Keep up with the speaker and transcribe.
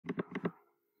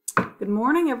Good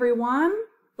morning, everyone.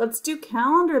 Let's do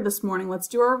calendar this morning. Let's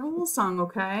do our rule song,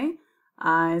 okay?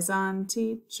 Eyes on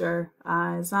teacher,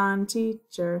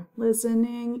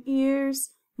 listening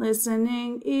ears,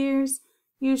 listening ears.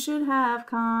 You should have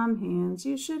calm hands,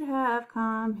 you should have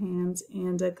calm hands,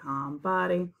 and a calm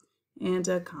body, and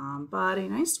a calm body.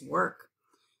 Nice work.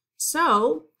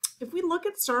 So, if we look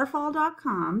at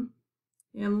starfall.com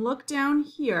and look down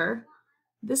here,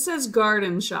 this says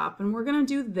garden shop, and we're going to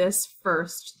do this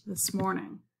first this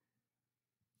morning.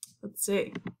 Let's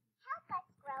see. Help us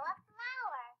grow a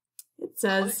flower. It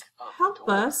says, help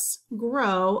us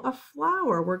grow a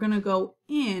flower. We're going to go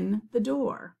in the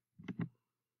door.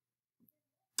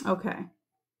 Okay.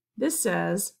 This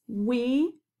says,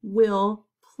 we will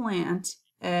plant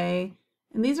a,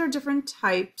 and these are different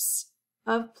types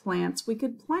of plants we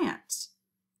could plant.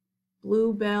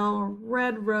 Bluebell,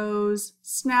 red rose,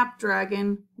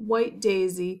 snapdragon, white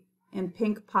daisy, and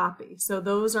pink poppy. So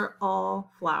those are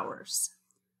all flowers.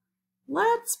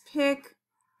 Let's pick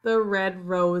the red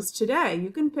rose today.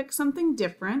 You can pick something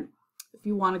different if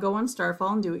you want to go on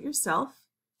Starfall and do it yourself.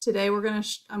 Today I'm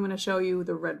going to show you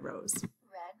the red rose.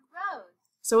 Red rose.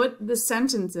 So the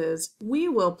sentence is, we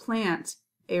will plant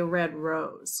a red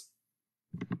rose.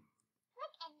 Look,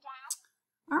 and Dad.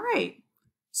 All right.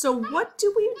 So what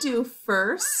do we do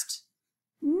first,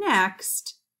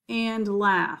 next, and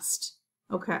last?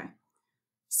 Okay,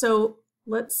 so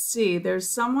let's see. There's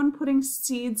someone putting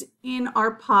seeds in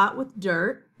our pot with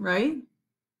dirt, right?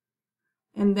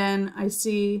 And then I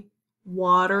see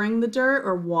watering the dirt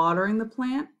or watering the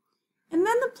plant. And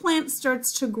then the plant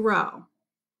starts to grow.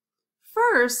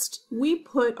 First, we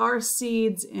put our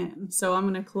seeds in. So I'm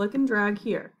going to click and drag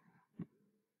here.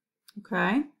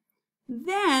 Okay.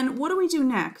 Then, what do we do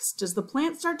next? Does the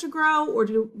plant start to grow or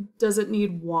does it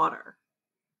need water?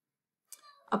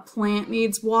 A plant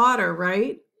needs water,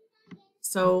 right?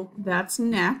 So that's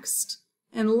next.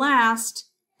 And last,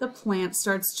 the plant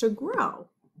starts to grow.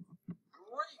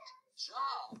 Great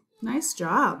job. Nice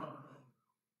job.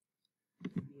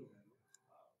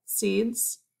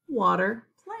 Seeds, water,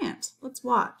 plant. Let's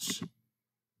watch.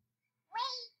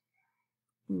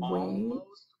 Wait. Almost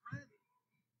ready.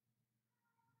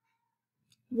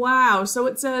 Wow, so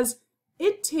it says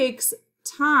it takes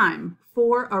time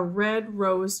for a red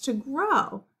rose to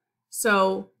grow.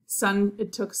 So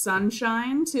it took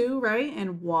sunshine too, right?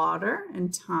 And water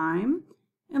and time.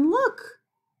 And look,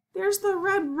 there's the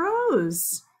red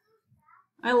rose.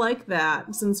 I like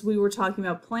that. Since we were talking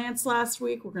about plants last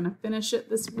week, we're going to finish it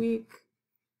this week.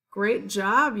 Great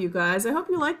job, you guys. I hope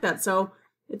you like that. So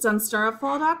it's on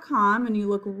starfall.com and you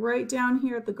look right down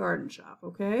here at the garden shop,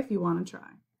 okay, if you want to try.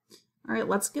 All right,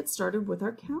 let's get started with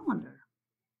our calendar.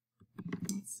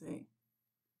 Let's see.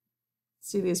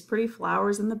 See these pretty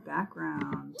flowers in the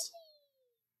background.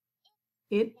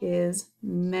 It is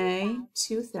May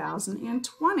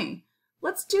 2020.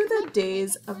 Let's do the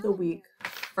days of the week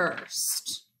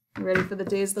first. You ready for the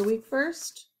days of the week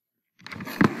first?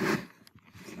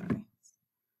 Sorry.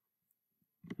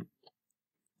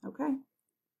 Okay.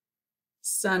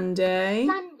 Sunday.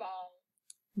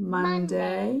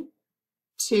 Monday.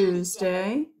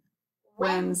 Tuesday,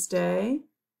 Wednesday,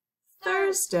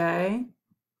 Thursday,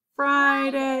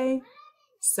 Friday,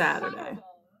 Saturday.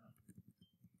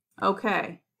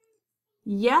 Okay,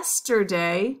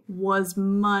 yesterday was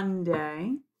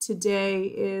Monday. Today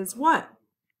is what?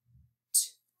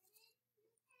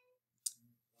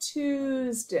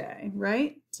 Tuesday,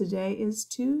 right? Today is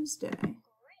Tuesday.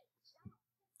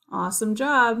 Awesome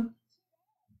job.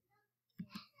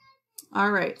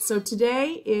 All right, so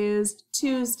today is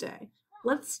Tuesday.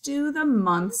 Let's do the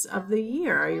months of the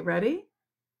year. Are you ready?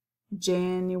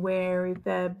 January,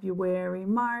 February,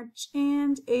 March,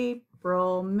 and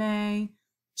April, May,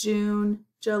 June,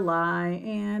 July,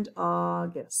 and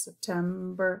August,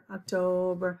 September,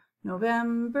 October,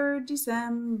 November,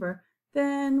 December.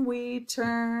 Then we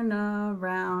turn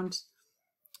around.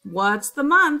 What's the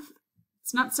month?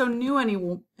 It's not so new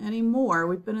anymore.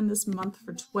 We've been in this month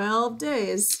for 12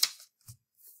 days.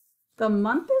 The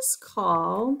month is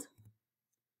called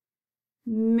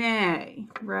May,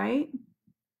 right?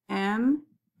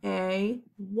 M-A-Y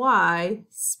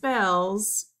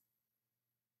spells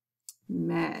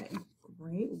May.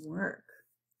 Great work.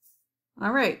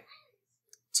 All right,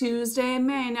 Tuesday in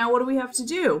May. Now what do we have to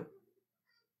do?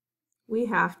 We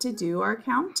have to do our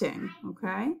counting,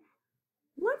 okay?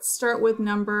 Let's start with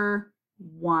number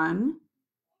 1,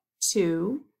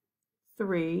 2,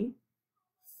 3,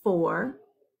 4,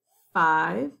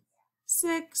 5,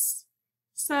 6,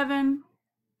 7,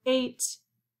 8,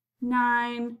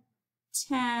 9,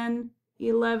 10,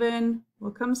 11.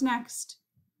 What comes next?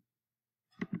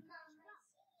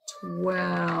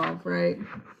 12, right?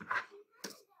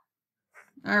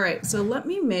 All right, so let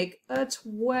me make a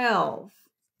 12.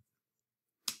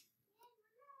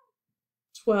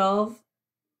 12,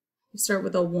 you start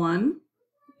with a 1,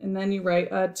 and then you write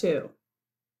a 2.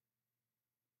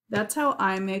 That's how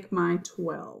I make my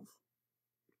 12.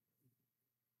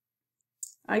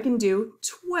 I can do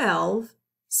 12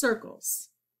 circles.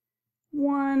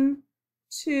 1,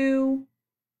 2,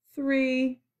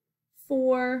 3,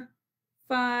 4,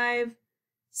 5,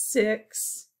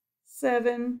 6,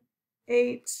 7,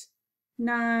 8,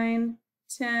 9,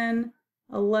 10,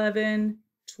 11,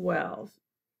 12.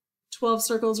 12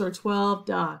 circles or 12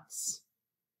 dots.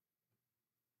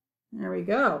 There we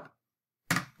go.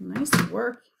 Nice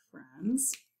work,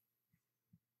 friends.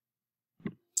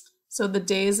 So the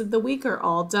days of the week are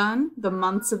all done. The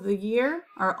months of the year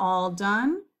are all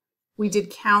done. We did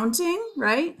counting,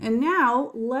 right? And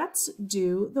now let's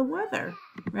do the weather.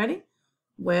 Ready?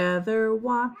 Weather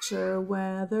watcher,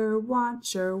 what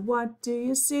do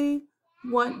you see?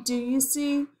 What do you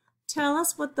see? Tell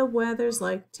us what the weather's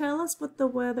like. Tell us what the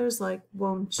weather's like.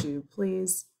 Won't you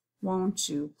please? Won't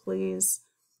you please?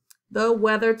 The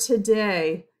weather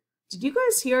today. Did you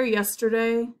guys hear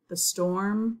yesterday the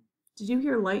storm? Did you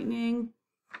hear lightning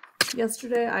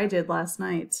yesterday? I did last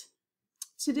night.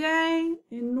 Today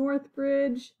in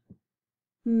Northbridge,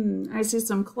 I see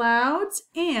some clouds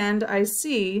and I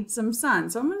see some sun.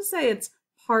 So I'm going to say it's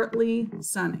partly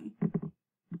sunny.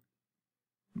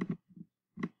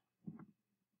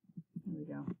 There we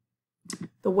go.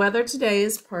 The weather today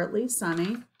is partly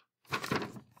sunny.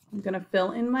 I'm going to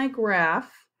fill in my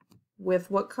graph with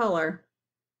what color?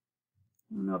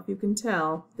 I don't know if you can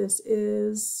tell. This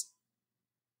is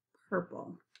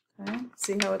purple. Okay,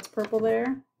 see how it's purple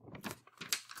there?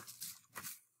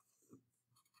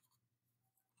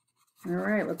 All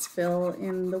right, let's fill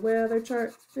in the weather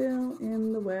chart. Fill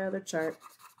in the weather chart.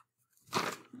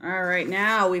 All right,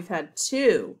 now we've had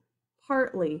 2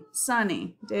 partly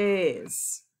sunny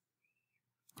days.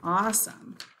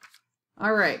 Awesome.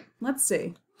 All right, let's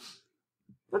see.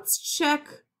 Let's check.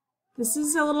 This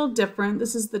is a little different.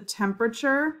 This is the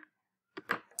temperature.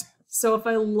 So if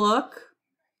I look,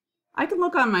 I can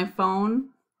look on my phone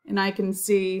and I can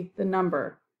see the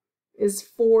number is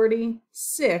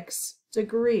 46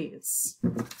 degrees.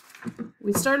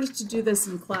 We started to do this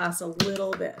in class a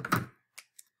little bit.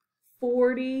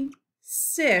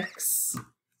 46,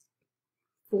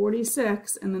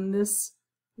 and then this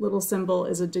little symbol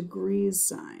is a degrees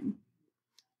sign.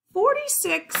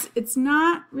 46, it's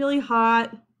not really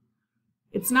hot.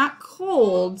 It's not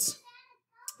cold.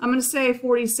 I'm going to say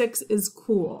 46 is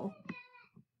cool.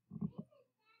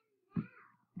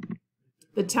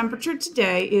 The temperature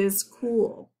today is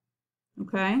cool.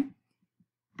 Okay?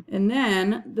 And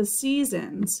then the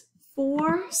seasons.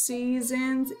 4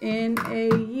 seasons in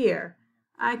a year.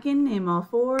 I can name all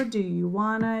 4. Do you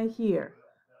wanna hear?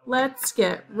 Let's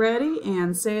get ready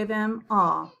and say them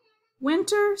all.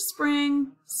 Winter,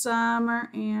 spring, summer,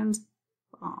 and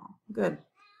fall. Good.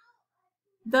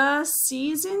 The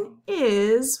season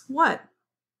is what?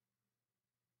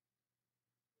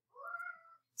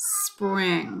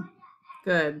 Spring.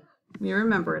 Good. We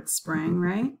remember it's spring,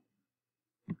 right?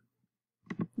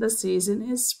 The season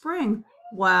is spring.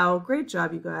 Wow, great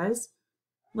job, you guys.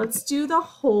 Let's do the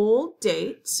whole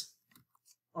date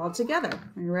all together.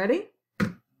 Are you ready?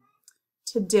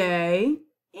 Today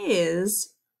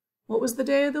is, what was the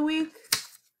day of the week?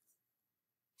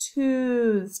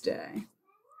 Tuesday.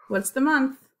 What's the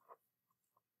month?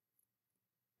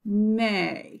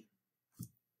 May.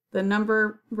 The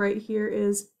number right here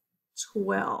is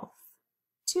 12.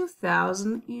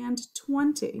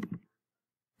 2020,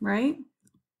 right?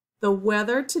 The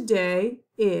weather today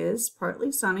is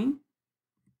partly sunny.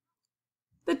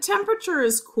 The temperature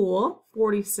is cool,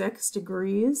 46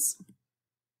 degrees.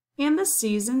 And the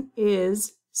season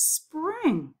is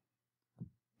spring.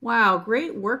 Wow,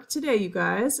 great work today, you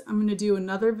guys. I'm going to do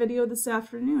another video this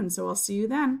afternoon, so I'll see you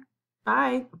then.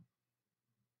 Bye.